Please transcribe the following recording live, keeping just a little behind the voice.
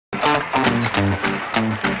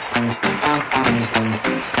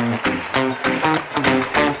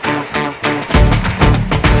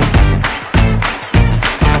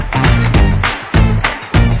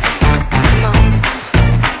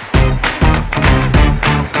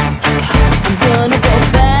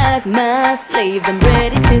My sleeves, I'm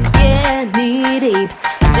ready to get knee-deep,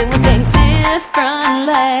 doing things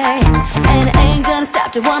differently, and I ain't gonna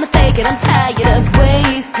stop to wanna fake it. I'm tired of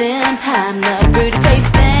wasting time, not pretty face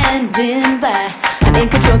standing by. I'm in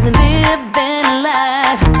control and living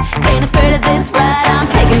life, ain't afraid of this ride I'm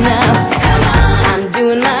taking now. Come on, I'm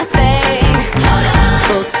doing my thing, hold on,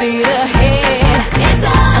 full speed ahead. It's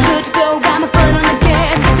on, I'm good to go, got my foot on the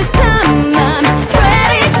gas. This time I'm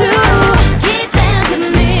ready to get down to the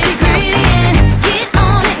nitty-gritty and get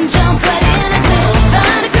on it and jump right in into it.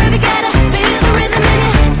 Find a groove, you gotta feel the rhythm in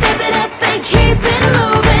it. Step it up and keep it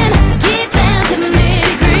moving. Get down to the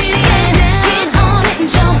nitty-gritty and get on it and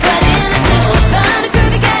jump right in into it. Find a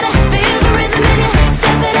groove, you gotta feel the rhythm in it.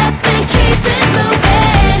 Step it up and keep it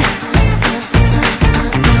moving.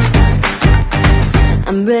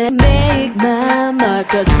 I'm ready to make my mark,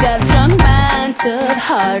 'cause I've got a strong mind, tough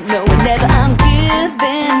heart. No, whenever I'm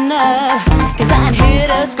giving up, 'cause I'm here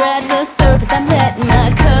to scratch the surface. I'm letting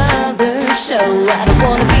my colors show. I don't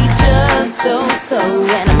wanna be just so,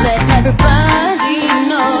 and I'm letting everybody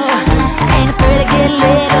know I ain't afraid to get a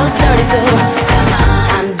little dirty, so come on.